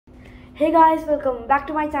Hey guys, welcome back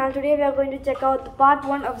to my channel. Today we are going to check out the part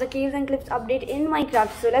 1 of the Caves and Cliffs update in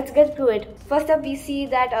Minecraft. So let's get to it. First up we see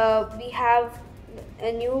that we have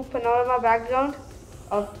a new panorama background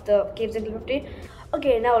of the Caves and Cliffs update.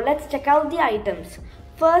 Okay, now let's check out the items.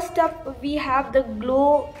 First up we have the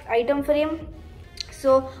glow item frame.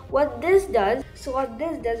 So what this does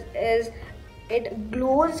is it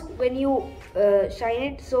glows when you shine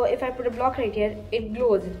it. So if I put a block right here, it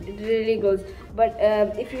glows, it really glows. But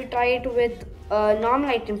if you try it with a normal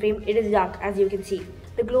item frame, it is dark, as you can see.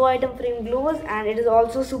 The glow item frame glows and it is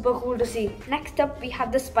also super cool to see. Next up we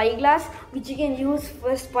have the spyglass, which you can use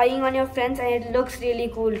for spying on your friends, and it looks really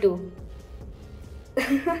cool too.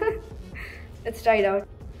 Let's try it out.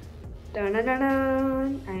 Dun, dun, dun,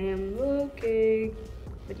 dun. I am looking,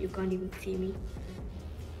 but you can't even see me.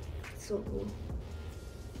 So cool.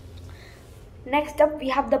 Next up we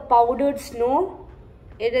have the powdered snow.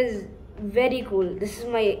 It is very cool. I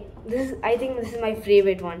think this is my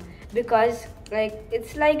favorite one, because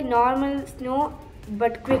it's like normal snow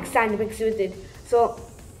but quicksand mixed with it. So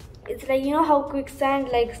it's like, you know how quicksand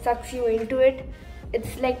like sucks you into it?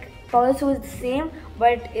 It's like also the same,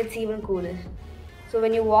 but it's even cooler. So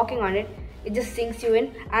when you're walking on it, it just sinks you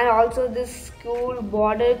in, and also this cool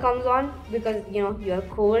border comes on because you're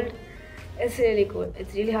cold. It's really cool.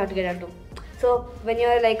 It's really hard to get up to. So when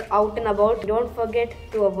you're like out and about, don't forget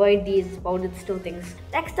to avoid these powdered snow things.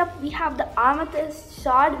 Next up we have the amethyst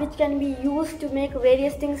shard, which can be used to make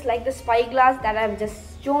various things like the spyglass that I've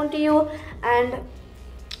just shown to you. And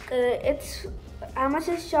it's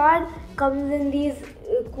amethyst shard comes in these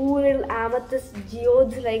cool little amethyst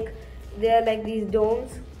geodes, like they're like these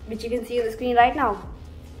domes, which you can see on the screen right now.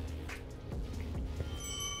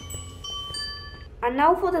 And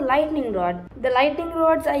now for the lightning rod. The lightning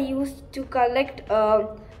rods are used to collect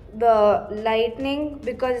the lightning,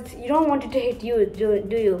 because you don't want it to hit you,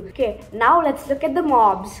 do you? Okay, now let's look at the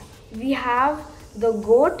mobs. We have the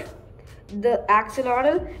goat, the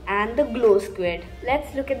axolotl, and the glow squid.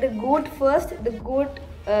 Let's look at the goat first. The goat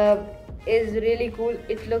is really cool.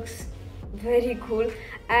 It looks very cool,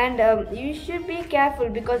 and you should be careful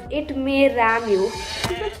because it may ram you.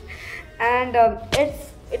 And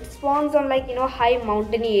it spawns on high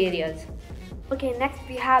mountainy areas. Okay, next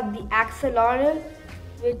we have the axolotl,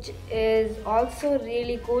 which is also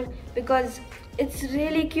really cool because it's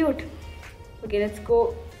really cute. Okay, let's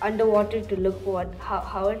go underwater to look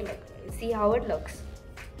how it looks. See how it looks.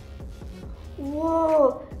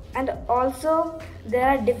 Whoa! And also there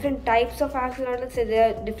are different types of axolotls. So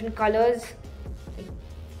there are different colors.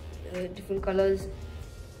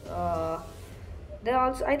 There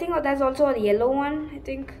also, I think there's also a yellow one, I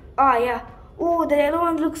think. Ah, yeah. Oh, the yellow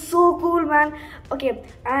one looks so cool, man. Okay,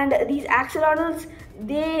 and these axolotls,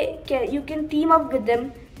 you can team up with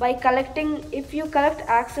them by collecting. If you collect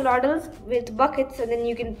axolotls with buckets and then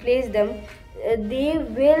you can place them, they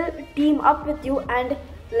will team up with you and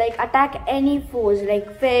like attack any foes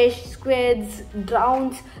like fish, squids,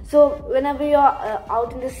 drowns. So whenever you're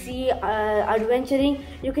out in the sea adventuring,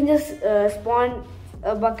 you can just spawn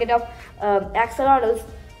a bucket of axolotls,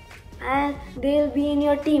 and they'll be in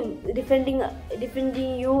your team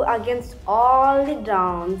defending you against all the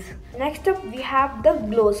drowns. Next up we have the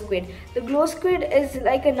glow squid. The glow squid is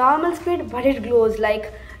like a normal squid, but it glows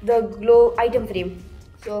like the glow item frame.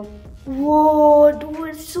 So whoa,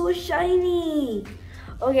 dude, it's so shiny.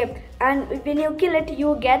 Okay, and when you kill it,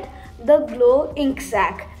 you get the glow ink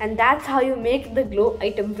sac, and that's how you make the glow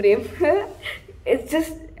item frame. It's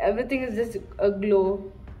just, everything is just a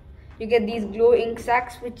glow. You get these glow ink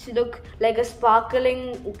sacs which look like a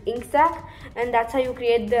sparkling ink sac, and that's how you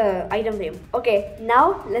create the item frame. Okay,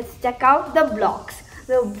 now let's check out the blocks.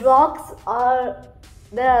 The blocks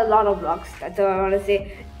there are a lot of blocks, that's all I want to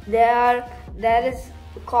say. There is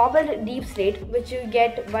cobbled deep slate, which you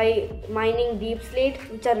get by mining deep slate,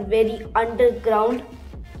 which are very underground.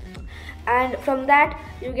 And from that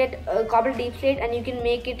you get cobbled deep slate, and you can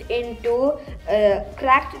make it into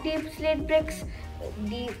cracked deep slate bricks,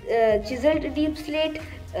 chiseled deep slate,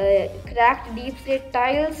 cracked deep slate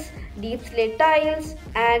tiles,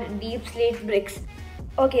 and deep slate bricks.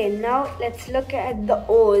 Okay, now let's look at the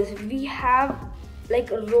ores. We have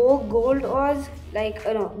like raw gold ores,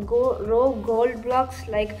 raw gold blocks,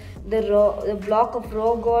 like the block of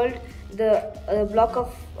raw gold, the block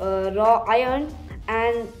of raw iron,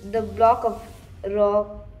 and the block of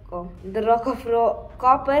the rock of raw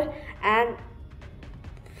copper, and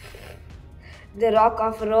the rock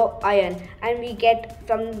of raw iron. And we get,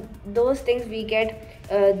 from those things we get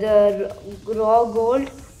the raw gold,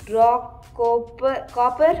 raw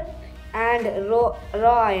copper, and raw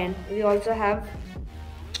iron. We also have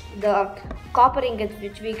the copper ingots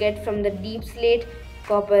which we get from the deep slate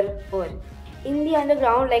copper ore. In the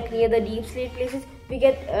underground, like near the deep slate places, we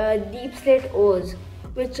get deep slate ores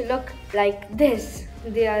which look like this.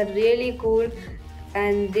 They are really cool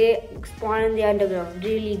and they spawn in the underground,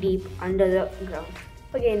 really deep under the ground.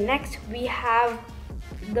 Okay, next we have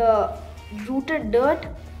the rooted dirt,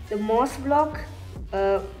 the moss block,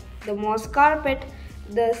 the moss carpet,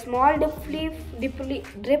 the small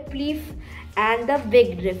drip leaf and the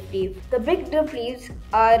big drip leaf. The big drip leaves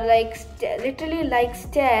are like literally like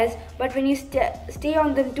stairs, but when you stay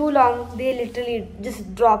on them too long, they literally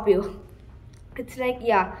just drop you. It's like,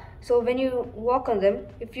 yeah, so when you walk on them,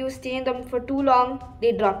 if you stay in them for too long,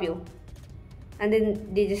 they drop you and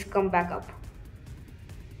then they just come back up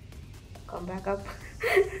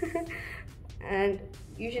and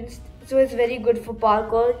you should, so it's very good for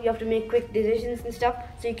parkour. You have to make quick decisions and stuff,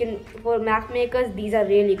 so you can, for map makers, these are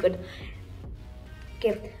really good.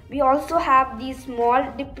 Okay, we also have these small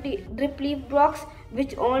drip leaf blocks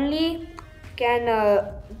which only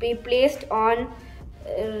can be placed on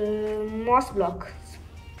moss blocks.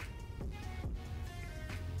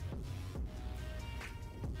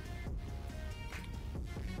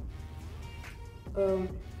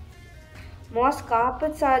 Moss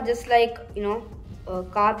carpets are just like,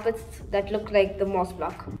 carpets that look like the moss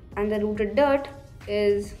block. And the rooted dirt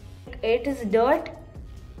is, it is dirt,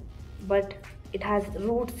 but it has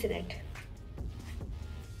roots in it.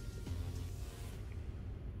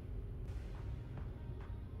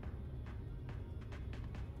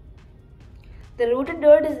 The rooted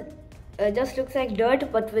dirt is just looks like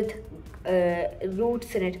dirt, but with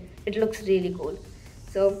roots in it. It looks really cool.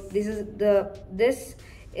 So this is the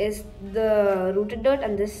rooted dirt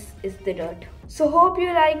and this is the dirt. So hope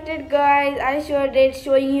you liked it, guys. I sure did,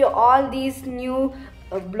 showing you all these new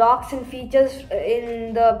blocks and features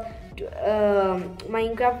in the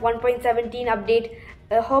Minecraft 1.17 update.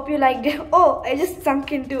 Hope you liked it. Oh, I just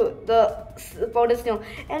sunk into the powder snow.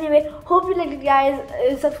 Anyway, hope you liked it,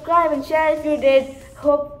 guys. Subscribe and share if you did.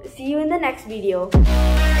 See you in the next video.